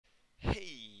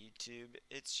YouTube?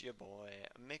 It's your boy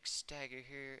Mixstagger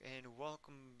here, and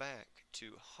welcome back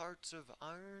to Hearts of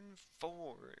Iron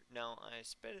 4. Now, I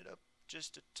sped it up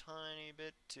just a tiny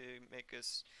bit to make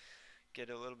us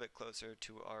get a little bit closer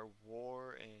to our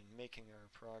war and making our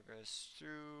progress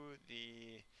through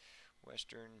the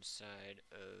western side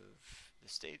of the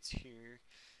states here.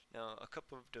 Now, a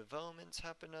couple of developments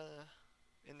happened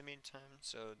in the meantime.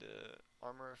 So the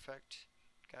armor effect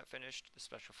got finished, the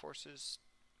special forces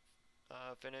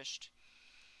finished,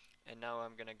 and now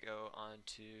I'm gonna go on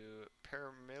to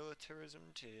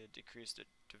paramilitarism to decrease the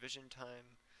division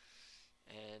time.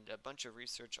 And a bunch of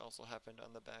research also happened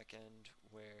on the back end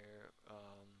where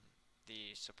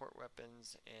the support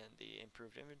weapons and the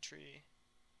improved infantry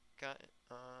got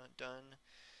done,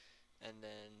 and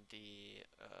then the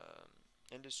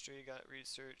industry got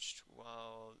researched,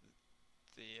 while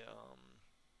the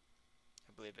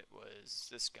I believe it was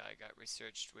this guy got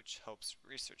researched, which helps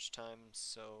research time.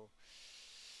 So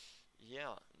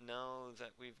yeah, now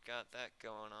that we've got that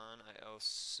going on, I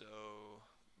also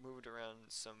moved around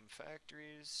some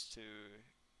factories to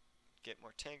get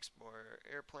more tanks, more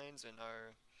airplanes, and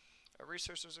our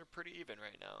resources are pretty even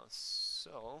right now.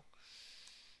 So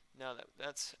now that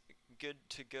that's good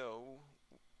to go,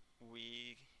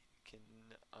 we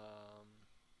can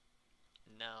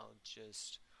now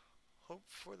just hope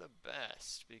for the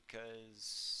best,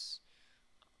 because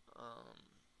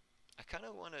I kind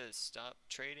of want to stop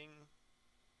trading.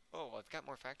 Oh, I've got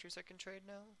more factories I can trade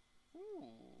now?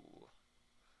 Ooh.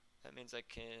 That means I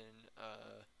can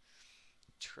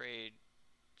trade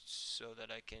so that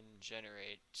I can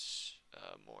generate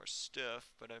more stuff,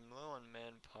 but I'm low on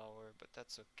manpower, but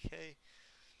that's okay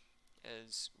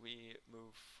as we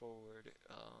move forward.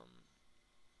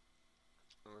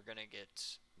 We're gonna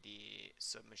get the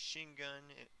submachine gun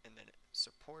and then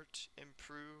support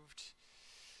improved,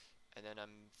 and then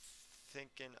I'm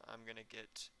thinking I'm gonna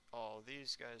get all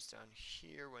these guys down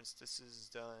here once this is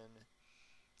done,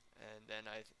 and then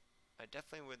I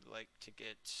definitely would like to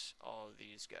get all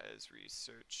these guys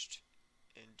researched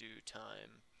in due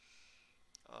time.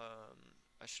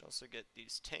 I should also get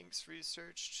these tanks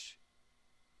researched,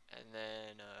 and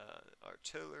then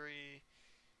artillery,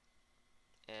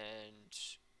 and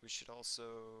we should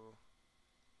also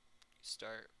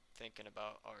start thinking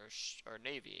about our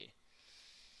navy,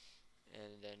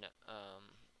 and then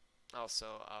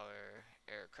also our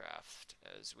aircraft,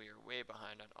 as we are way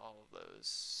behind on all of those.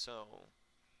 So,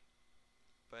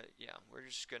 but yeah, we're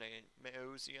just gonna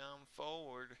mosey on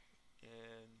forward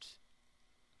and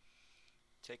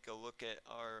take a look at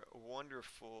our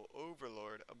wonderful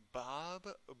overlord, Bob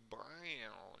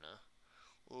Brown.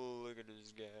 Look at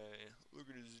this guy. Look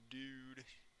at this dude.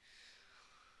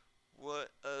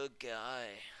 What a guy.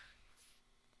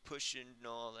 Pushing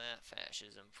all that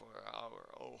fascism for our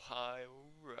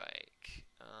Ohio Reich.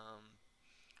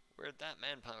 Where'd that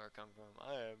manpower come from?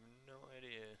 I have no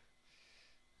idea.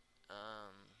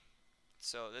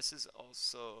 So this is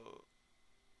also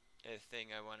a thing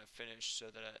I want to finish so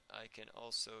that I can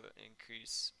also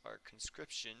increase our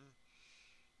conscription.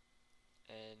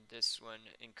 And this one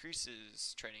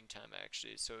increases training time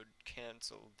actually, so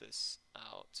cancel this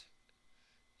out,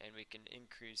 and we can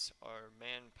increase our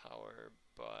manpower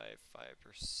by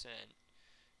 5%,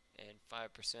 and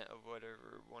 5% of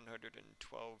whatever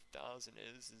 112,000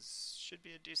 is should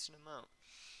be a decent amount.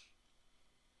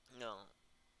 No,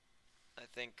 I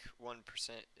think 1%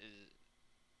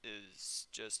 is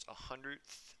just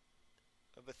 100th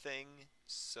of a thing,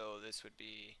 so this would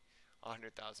be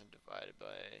 100,000 divided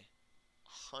by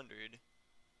 100,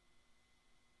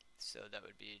 so that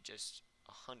would be just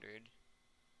 100,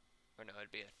 or no,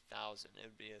 it'd be 1,000. It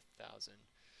would be 1,000,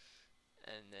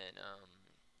 and then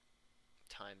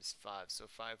times 5, so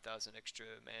 5,000 extra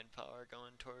manpower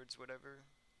going towards whatever,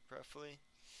 roughly.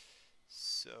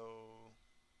 So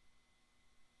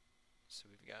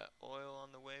we've got oil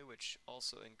on the way, which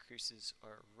also increases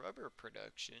our rubber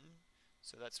production.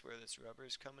 So that's where this rubber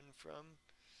is coming from.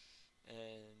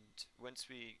 And once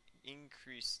we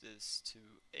increase this to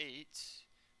 8,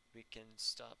 we can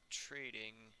stop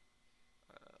trading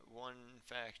one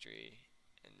factory,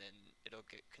 and then it'll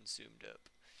get consumed up.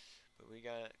 But we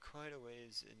got quite a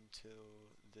ways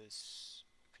until this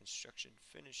construction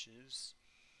finishes.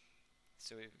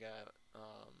 So we've got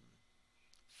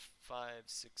 5,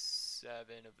 6,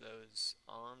 7 of those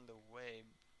on the way.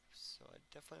 So I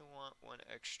definitely want one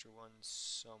extra one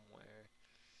somewhere.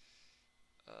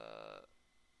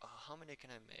 How many can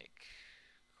I make?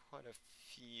 Quite a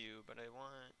few, but I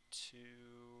want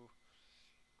to...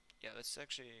 Yeah, let's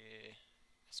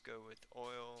go with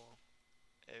oil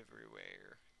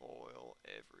everywhere. Oil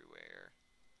everywhere.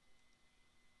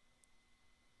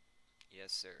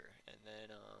 Yes, sir. And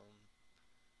then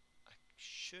I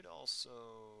should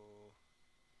also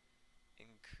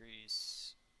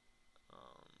increase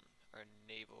our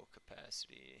naval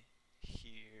capacity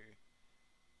here.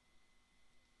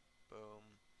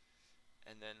 Boom.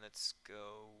 And then let's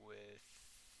go with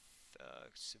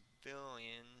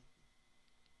civilian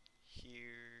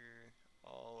here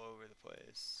all over the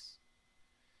place.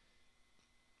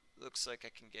 Looks like I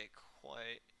can get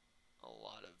quite a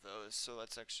lot of those, so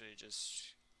let's actually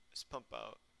just let's pump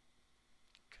out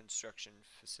construction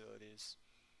facilities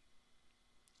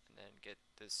and then get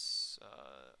this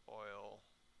oil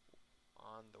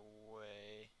on the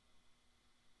way.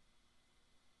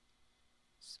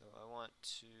 So I want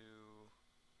to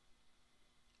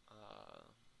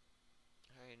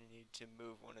I need to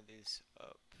move one of these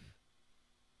up.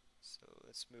 So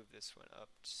let's move this one up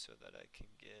so that I can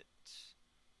get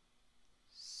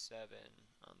 7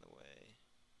 on the way.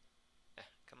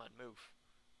 Come on, move.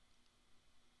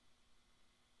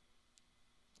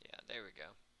 Yeah, there we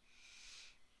go.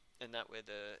 And that way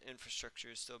the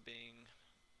infrastructure is still being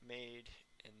made,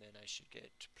 and then I should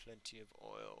get plenty of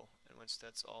oil. And once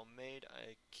that's all made,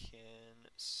 I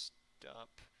can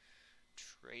stop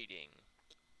trading.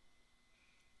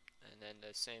 And then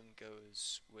the same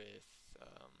goes with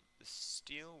the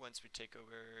steel. Once we take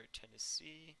over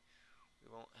Tennessee, we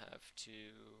won't have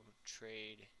to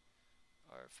trade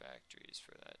our factories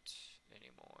for that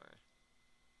anymore.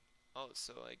 Oh,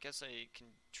 so I guess I can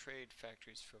trade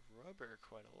factories for rubber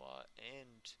quite a lot,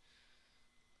 and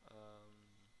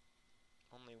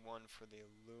only one for the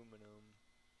aluminum.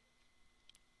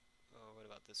 Oh, what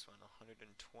about this one?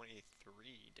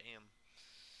 123, damn.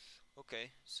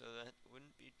 Okay, so that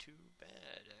wouldn't be too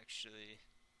bad, actually.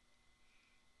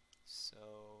 So,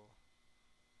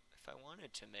 if I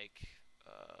wanted to make,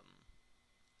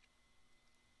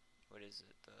 what is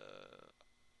it,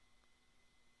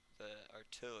 the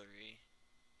artillery,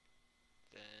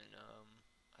 then,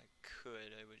 I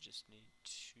could. I would just need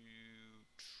to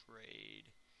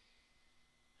trade.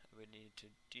 I would need to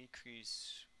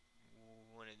decrease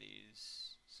one of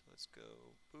these. So let's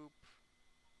go boop.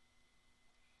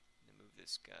 And then move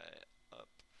this guy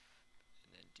up.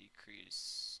 And then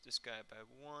decrease this guy by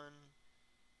 1.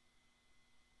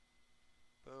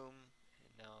 Boom.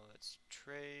 And now let's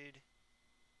trade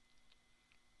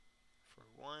for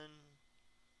 1.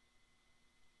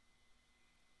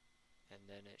 And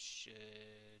then it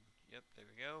should, yep, there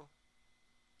we go.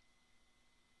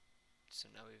 So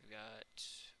now we've got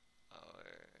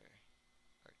our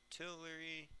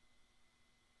artillery.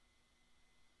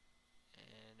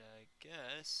 And I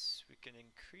guess we can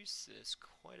increase this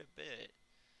quite a bit.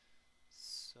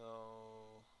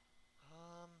 So,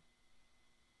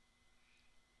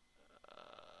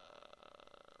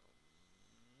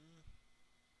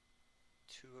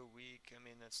 2 a week, I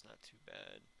mean, that's not too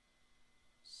bad.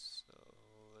 So,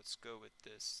 let's go with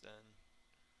this then.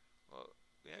 Well,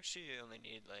 we actually only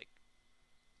need, like,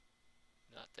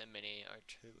 not that many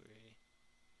artillery.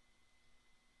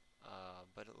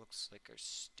 But it looks like our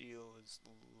steel is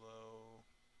low.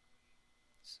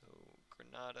 So,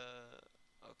 Granada,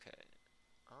 okay.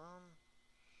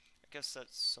 I guess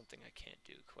that's something I can't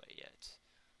do quite yet.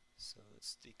 So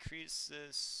let's decrease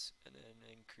this and then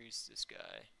increase this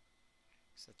guy.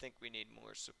 So I think we need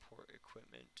more support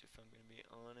equipment, if I'm going to be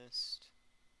honest.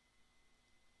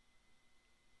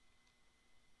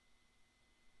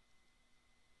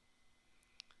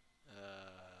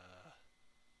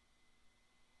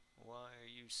 Why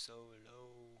are you so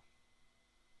low?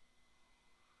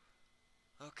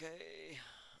 Okay.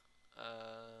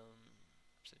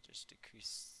 So just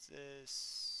decrease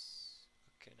this.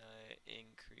 What can I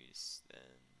increase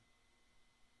then?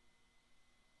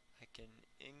 I can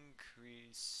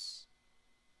increase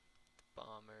the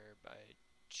bomber by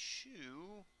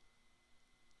 2.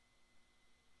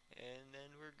 And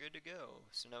then we're good to go.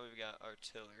 So now we've got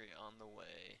artillery on the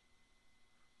way.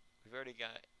 We've already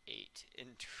got 8.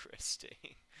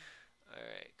 Interesting.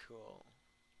 Alright, cool.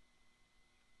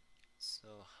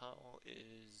 So how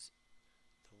is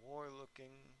the war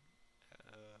looking?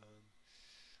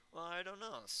 Well, I don't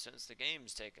know. Since the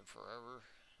game's taken forever,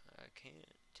 I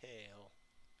can't tell.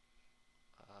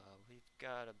 We've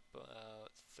got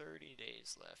about 30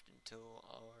 days left until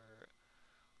our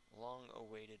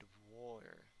long-awaited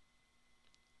war.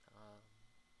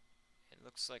 It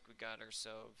looks like we got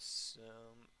ourselves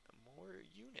some more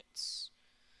units.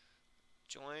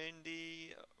 Join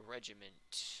the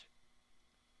regiment.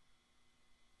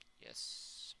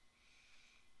 Yes.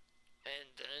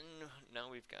 And then,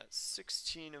 now we've got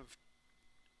 16 of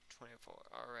 24.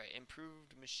 Alright,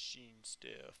 improved machine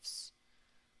stiffs.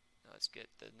 Now let's get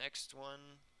the next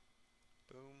one.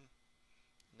 Boom.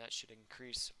 And that should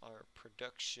increase our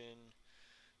production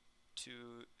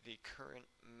to the current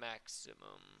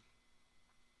maximum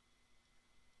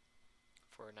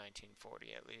for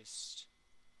 1940 at least.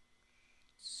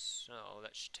 So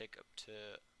that should take until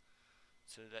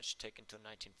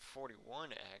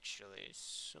 1941 actually.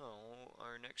 So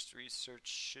our next research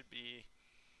should be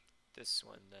this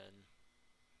one then.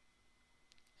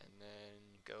 And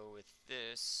then go with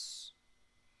this.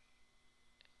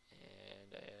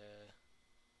 And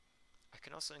I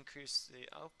can also increase the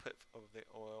output of the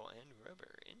oil and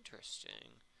rubber.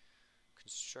 Interesting.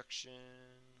 Construction.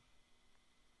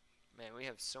 Man, we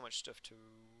have so much stuff to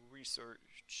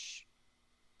research.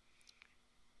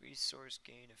 Resource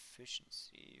gain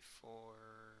efficiency for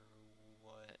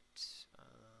what?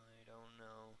 I don't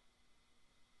know.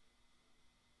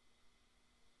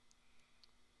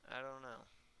 I don't know.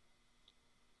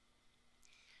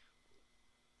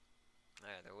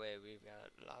 Either way, we've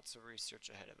got lots of research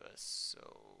ahead of us.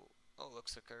 So, oh,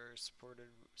 looks like our support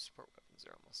weapons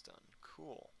are almost done.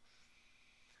 Cool.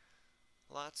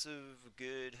 Lots of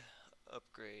good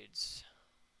upgrades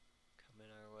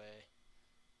coming our way.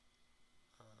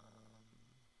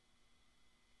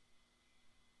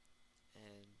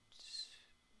 And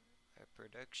our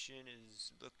production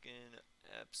is looking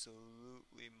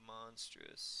absolutely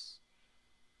monstrous.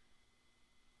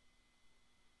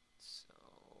 So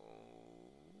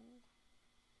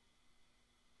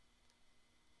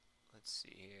let's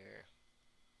see here.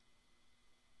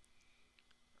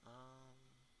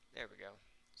 There we go.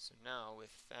 So now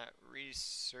with that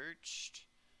researched,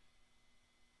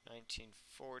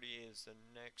 1940 is the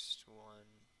next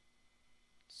one.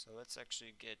 So let's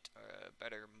actually get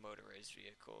better motorized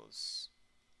vehicles.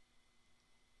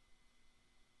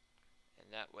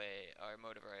 And that way our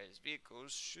motorized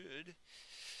vehicles should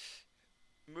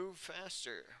move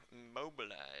faster,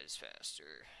 mobilize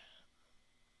faster.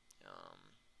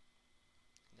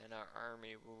 And then our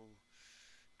army will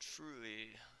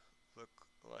truly look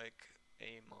like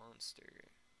a monster.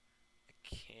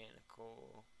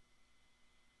 Mechanical.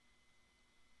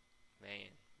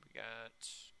 Man, we got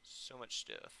so much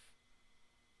stuff.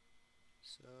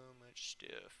 So much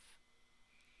stuff.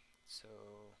 So,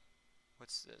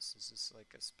 what's this? Is this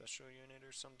like a special unit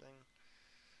or something?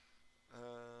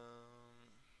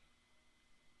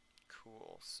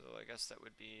 Cool. So I guess that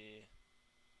would be...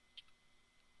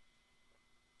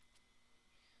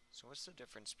 So what's the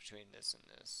difference between this and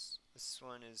this? This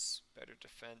one is better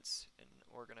defense and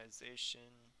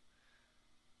organization.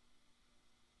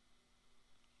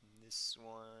 This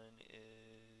one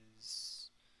is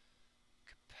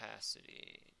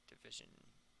capacity division.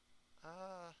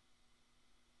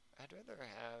 I'd rather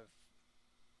have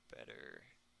better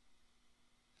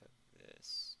of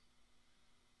this.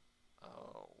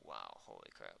 Oh wow, holy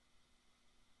crap.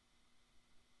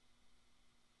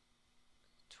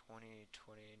 20,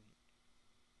 20,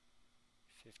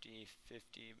 50,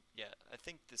 50. Yeah, I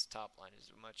think this top line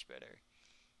is much better.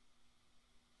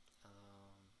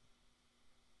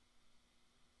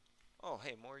 Oh,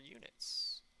 hey, more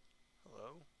units.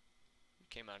 Hello. You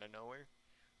came out of nowhere.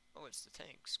 Oh, it's the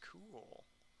tanks. Cool.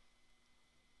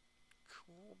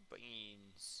 Cool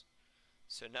beans.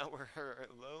 So now we're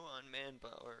low on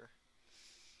manpower.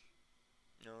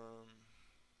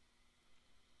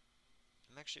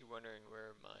 I'm actually wondering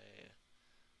where my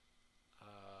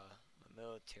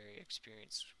military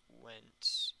experience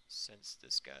went since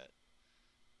this got...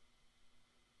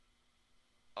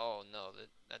 Oh no,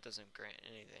 that doesn't grant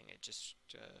anything. It just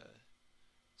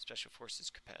special forces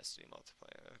capacity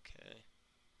multiplier. Okay.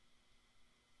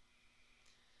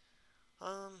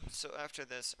 So after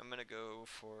this, I'm gonna go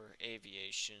for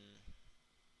aviation,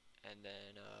 and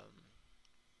then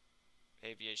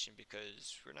aviation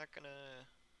because we're not gonna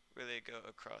really go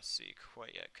across sea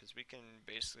quite yet, because we can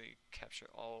basically capture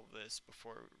all of this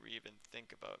before we even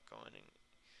think about going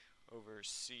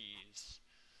overseas.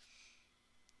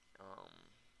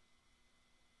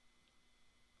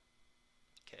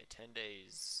 Okay, 10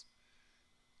 days.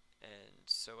 And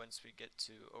so once we get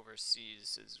to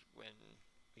overseas is when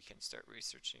we can start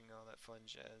researching all that fun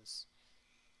jazz.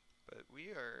 But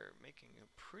we are making a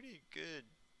pretty good,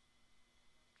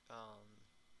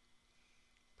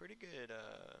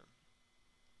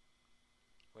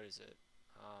 what is it?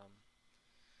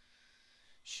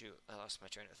 Shoot, I lost my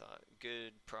train of thought.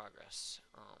 Good progress,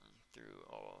 through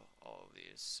all of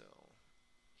these, so,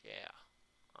 yeah.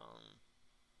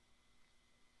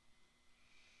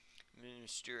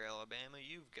 Mr. Alabama,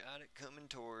 you've got it coming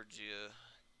towards you.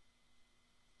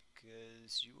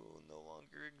 Because you will no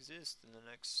longer exist in the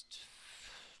next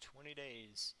 20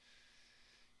 days.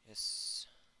 Yes,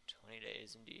 20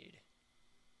 days indeed.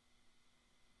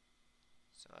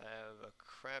 I have a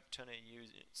crap ton of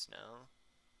units now.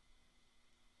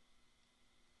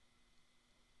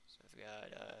 So I've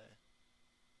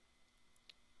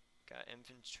got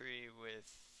infantry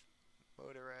with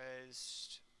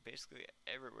motorized basically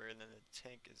everywhere, and then the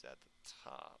tank is at the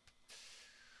top.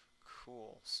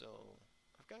 Cool, so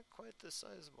I've got quite the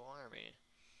sizable army.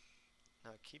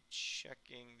 Now keep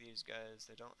checking these guys,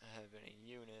 they don't have any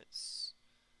units.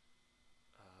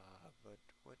 But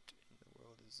what in the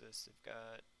world is this?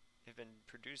 They've been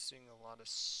producing a lot of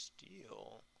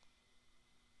steel.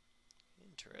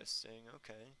 Interesting,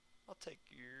 okay. I'll take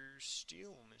your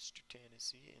steel, Mr.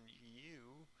 Tennessee, and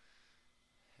you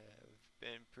have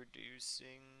been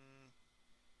producing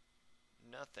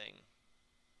nothing.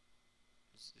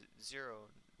 Zero,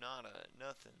 nada,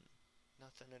 nothing.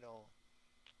 Nothing at all.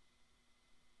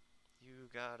 You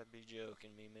gotta be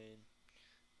joking me, man.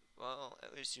 Well,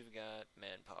 at least you've got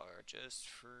manpower just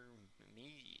for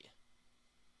me.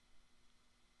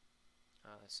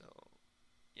 So,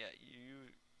 yeah,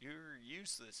 you're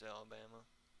useless, Alabama.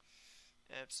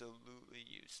 Absolutely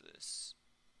useless.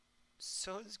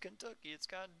 So is Kentucky. It's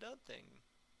got nothing.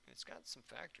 It's got some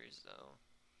factories, though.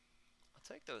 I'll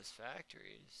take those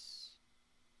factories.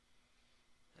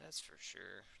 That's for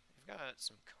sure. They've got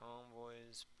some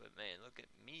convoys, but man, look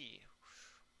at me.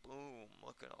 Boom,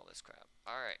 look at all this crap.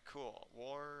 Alright, cool.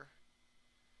 War.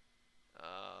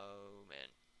 Oh, man.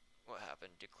 What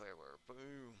happened? Declare war.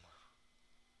 Boom.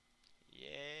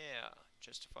 Yeah.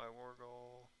 Justify war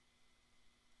goal.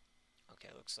 Okay,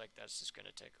 looks like that's just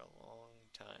gonna take a long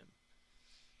time.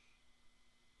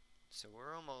 So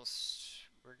we're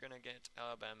gonna get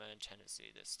Alabama and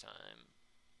Tennessee this time.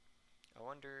 I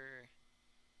wonder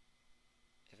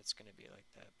if it's gonna be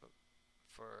like that, but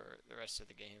for the rest of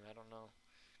the game, I don't know.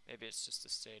 Maybe it's just a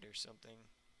state or something.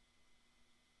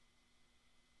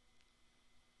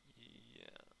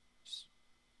 Yeah.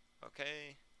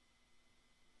 Okay.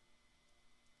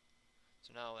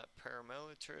 So now that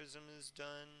paramilitarism is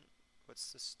done,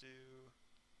 what's this do?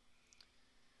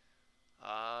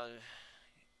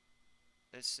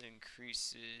 This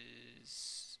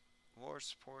increases war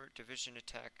support, division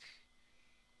attack,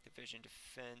 division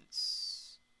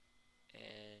defense,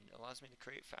 and allows me to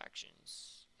create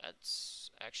factions.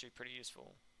 That's actually pretty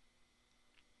useful.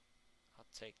 I'll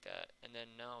take that. And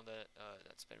then now that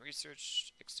that's been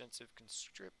researched, extensive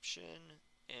conscription,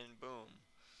 and boom.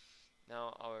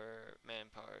 Now our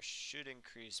manpower should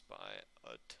increase by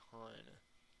a ton.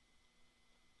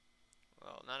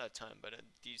 Well, not a ton, but a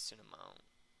decent amount.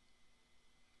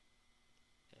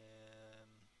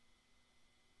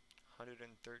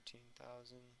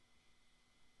 113,000.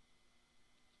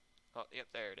 Oh, yep,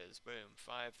 there it is. Boom,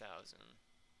 5,000.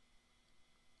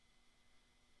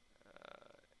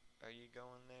 Are you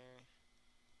going there?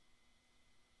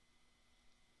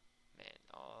 Man,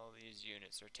 all these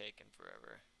units are taking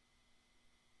forever.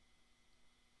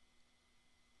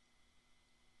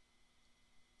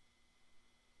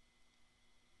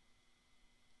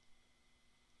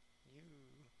 You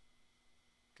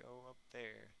go up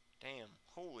there. Damn,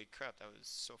 holy crap, that was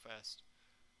so fast.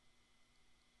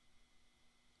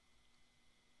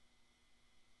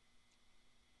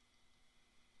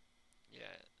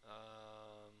 Yeah,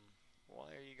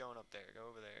 why are you going up there? Go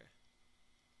over there.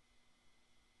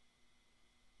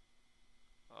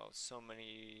 Oh, so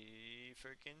many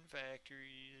freaking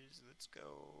factories. Let's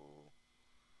go.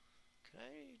 Can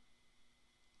I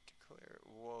declare?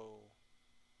 Whoa.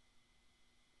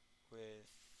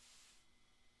 With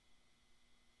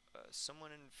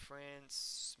someone in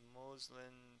France,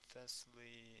 Moslin,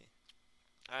 Thessaly.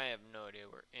 I have no idea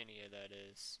where any of that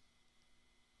is.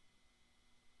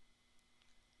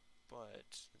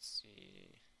 But, let's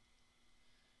see.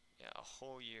 Yeah, a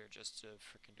whole year just to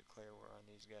freaking declare war on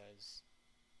these guys.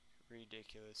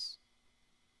 Ridiculous.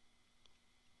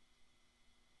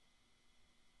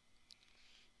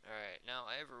 Alright, now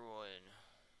everyone,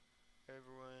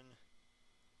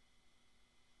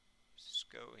 just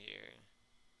go here.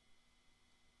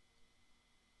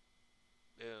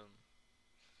 Boom.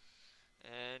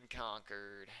 And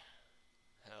conquered.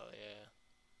 Hell yeah.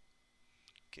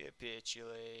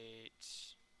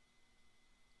 Capitulate.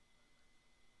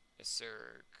 Yes,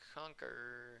 sir.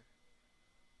 Conquer.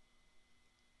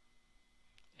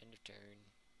 End of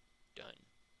turn. Done.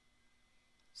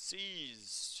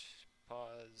 Seized.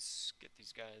 Pause. Get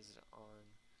these guys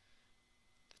on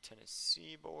the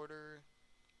Tennessee border.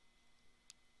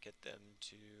 Get them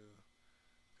to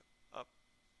go up.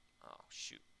 Oh,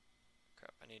 shoot.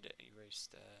 Crap, I need to erase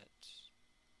that.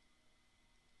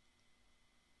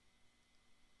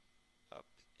 Up,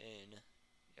 in.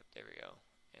 Yep, there we go.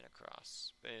 And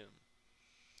across. Boom.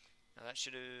 Now that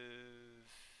should have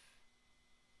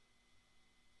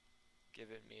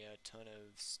given me a ton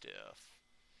of stuff.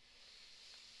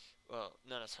 Well,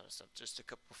 not a ton of stuff, just a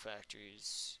couple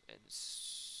factories and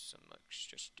some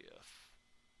extra stuff.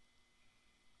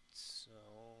 So,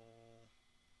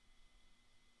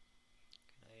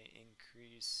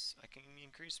 I can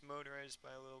increase motorized by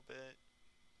a little bit.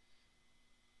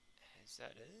 Is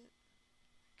that it?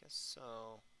 I guess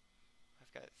so.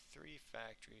 I've got 3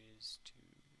 factories to,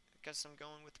 I guess I'm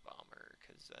going with bomber,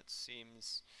 because that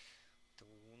seems the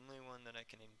only one that I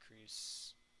can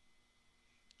increase.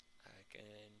 I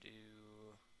can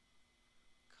do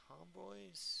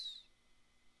convoys.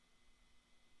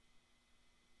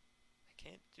 I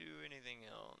can't do anything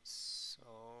else,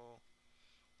 so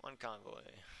 1 convoy.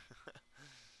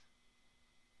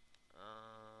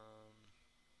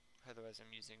 Otherwise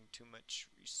I'm using too much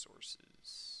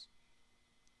resources.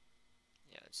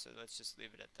 Yeah, so let's just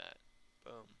leave it at that.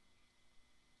 Boom.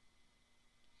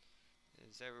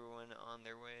 Is everyone on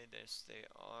their way? Yes, they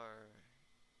are.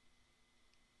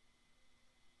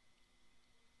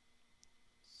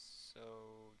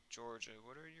 So, Georgia,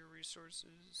 what are your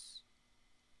resources?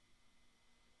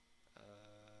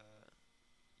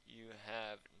 You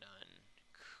have none.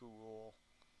 Cool.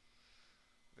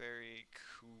 Very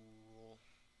cool.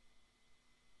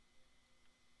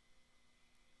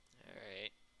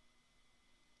 Alright.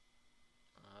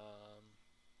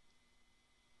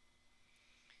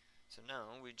 So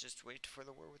now we just wait for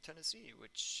the war with Tennessee,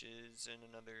 which is in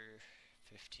another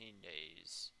 15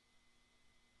 days.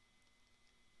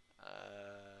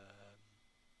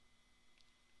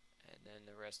 And then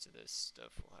the rest of this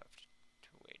stuff will have to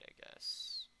wait, I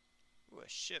guess. Ooh, a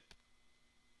ship.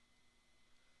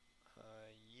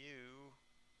 You.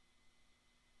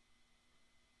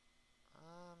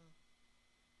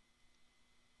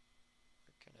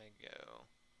 Where can I go?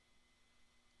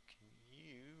 Can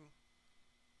you?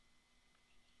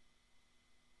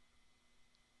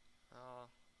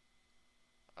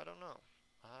 I don't know.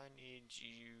 I need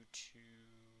you to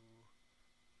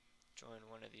join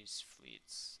one of these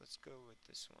fleets. Let's go with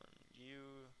this one.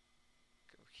 You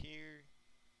go here.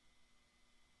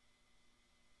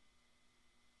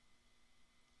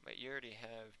 But you already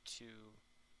have 2.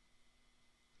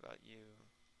 About you.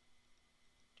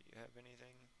 Do you have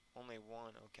anything? Only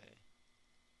 1, okay.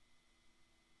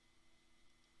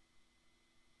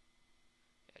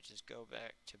 Yeah, just go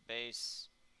back to base.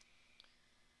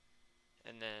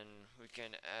 And then we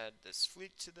can add this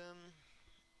fleet to them.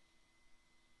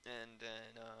 And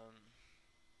then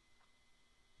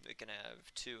we can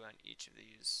have 2 on each of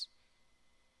these.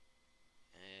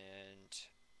 And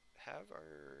have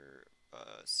our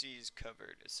seas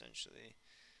covered, essentially.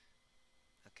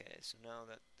 Okay, so now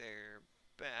that they're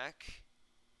back,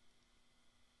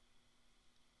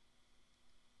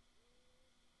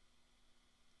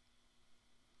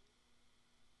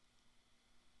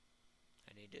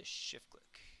 I need to shift click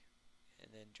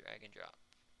and then drag and drop.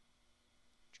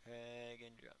 Drag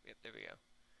and drop. Yep, there we go.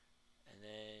 And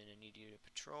then I need you to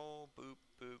patrol. Boop,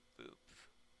 boop, boop.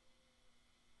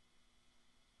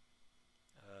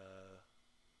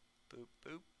 Boop,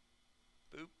 boop,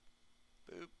 boop,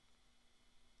 boop,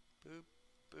 boop,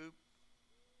 boop.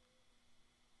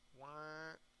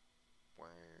 Wah, wah.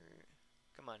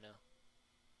 Come on now.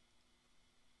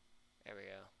 There we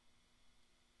go.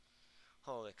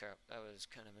 Holy crap, that was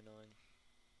kind of annoying.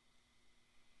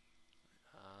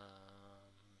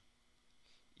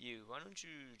 You, why don't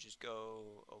you just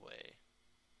go away?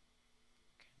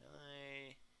 Can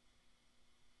I?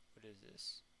 What is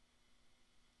this?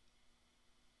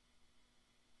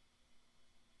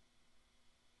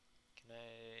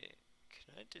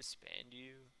 Can I disband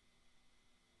you?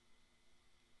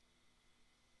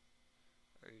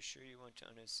 Are you sure you want to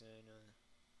understand?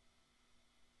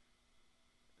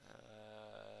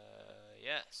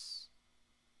 Yes.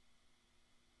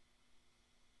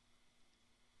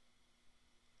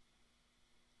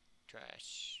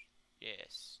 Trash.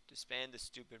 Yes. Disband the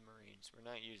stupid Marines. We're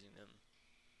not using them.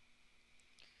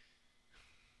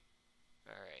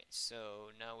 Alright,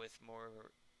 so now with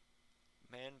more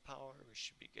manpower, we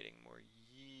should be getting more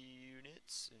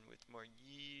units. And with more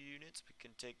units, we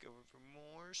can take over for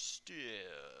more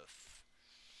stuff.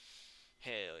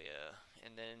 Hell yeah.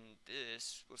 And then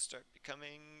this will start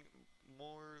becoming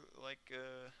more like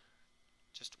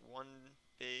just one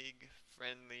big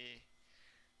friendly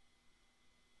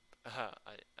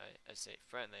I say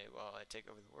friendly while I take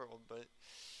over the world, but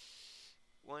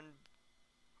one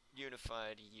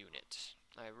unified unit.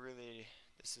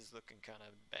 This is looking kind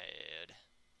of bad.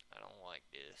 I don't like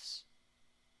this.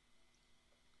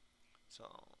 So,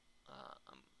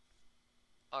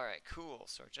 Alright, cool.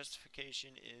 So our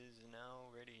justification is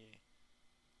now ready.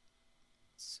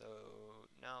 So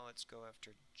now let's go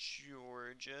after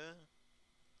Georgia.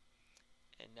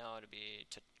 And now it'll be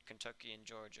Kentucky and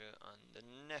Georgia on the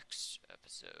next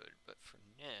episode. But for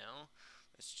now,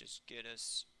 let's just get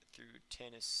us through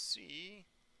Tennessee.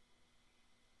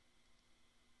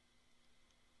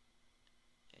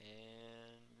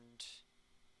 And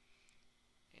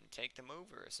take them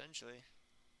over, essentially.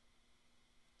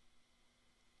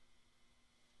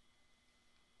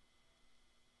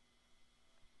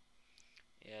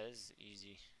 Yeah, this is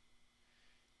easy.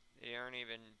 They aren't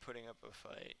even putting up a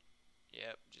fight.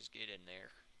 Yep, just get in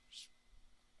there. Just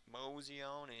mosey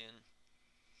on in.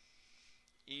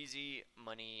 Easy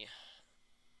money.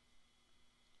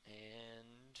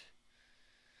 And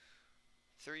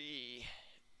 3,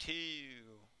 2,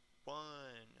 1.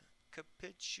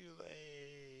 Capitulate.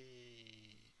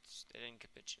 They didn't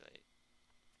capitulate.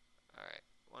 Alright,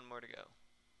 one more to go.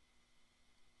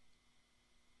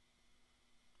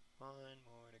 One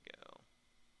more to go.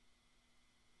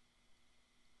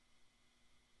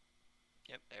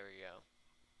 Yep, there we go.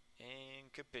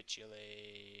 And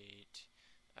capitulate.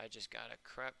 I just got a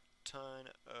crap ton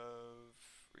of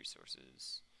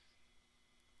resources.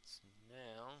 So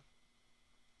now,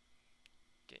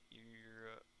 get you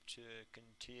up to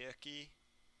Kentucky.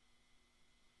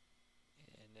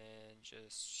 And then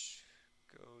just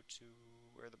go to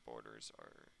where the borders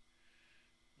are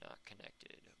not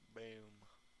connected. Boom.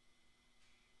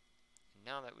 And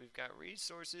now that we've got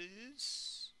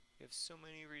resources, we have so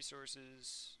many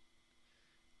resources.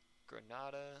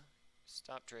 Granada,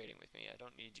 stop trading with me. I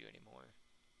don't need you anymore.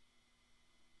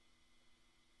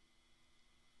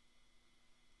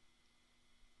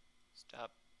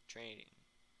 Stop trading.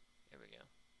 There we go.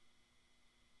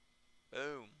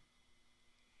 Boom.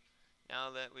 Now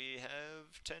that we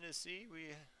have Tennessee,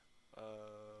 I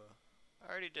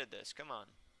already did this. Come on.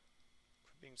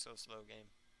 Quit being so slow, game.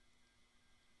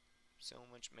 So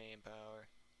much manpower.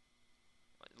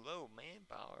 Low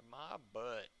manpower, my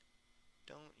butt.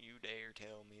 Don't you dare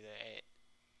tell me that.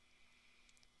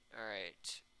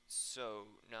 Alright,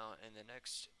 so now in the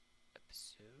next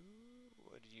episode,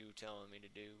 what are you telling me to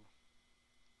do?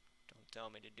 Don't tell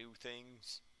me to do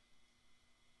things.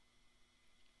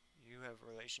 You have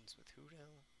relations with who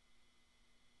now?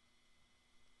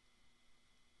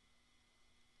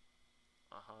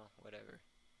 Whatever.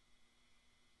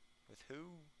 With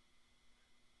who?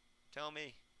 Tell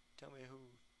me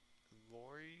who.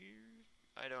 Lawyer?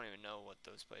 I don't even know what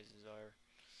those places are.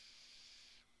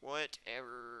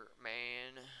 Whatever,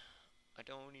 man. I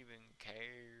don't even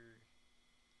care.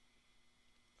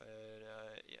 But,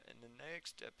 yeah, in the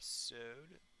next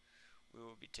episode, we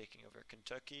will be taking over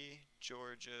Kentucky,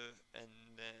 Georgia,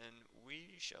 and then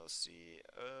we shall see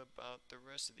about the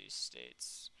rest of these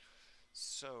states.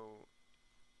 So,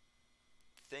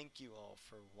 thank you all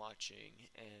for watching,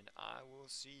 and I will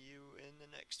see you in the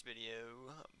next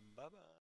video. Bye-bye.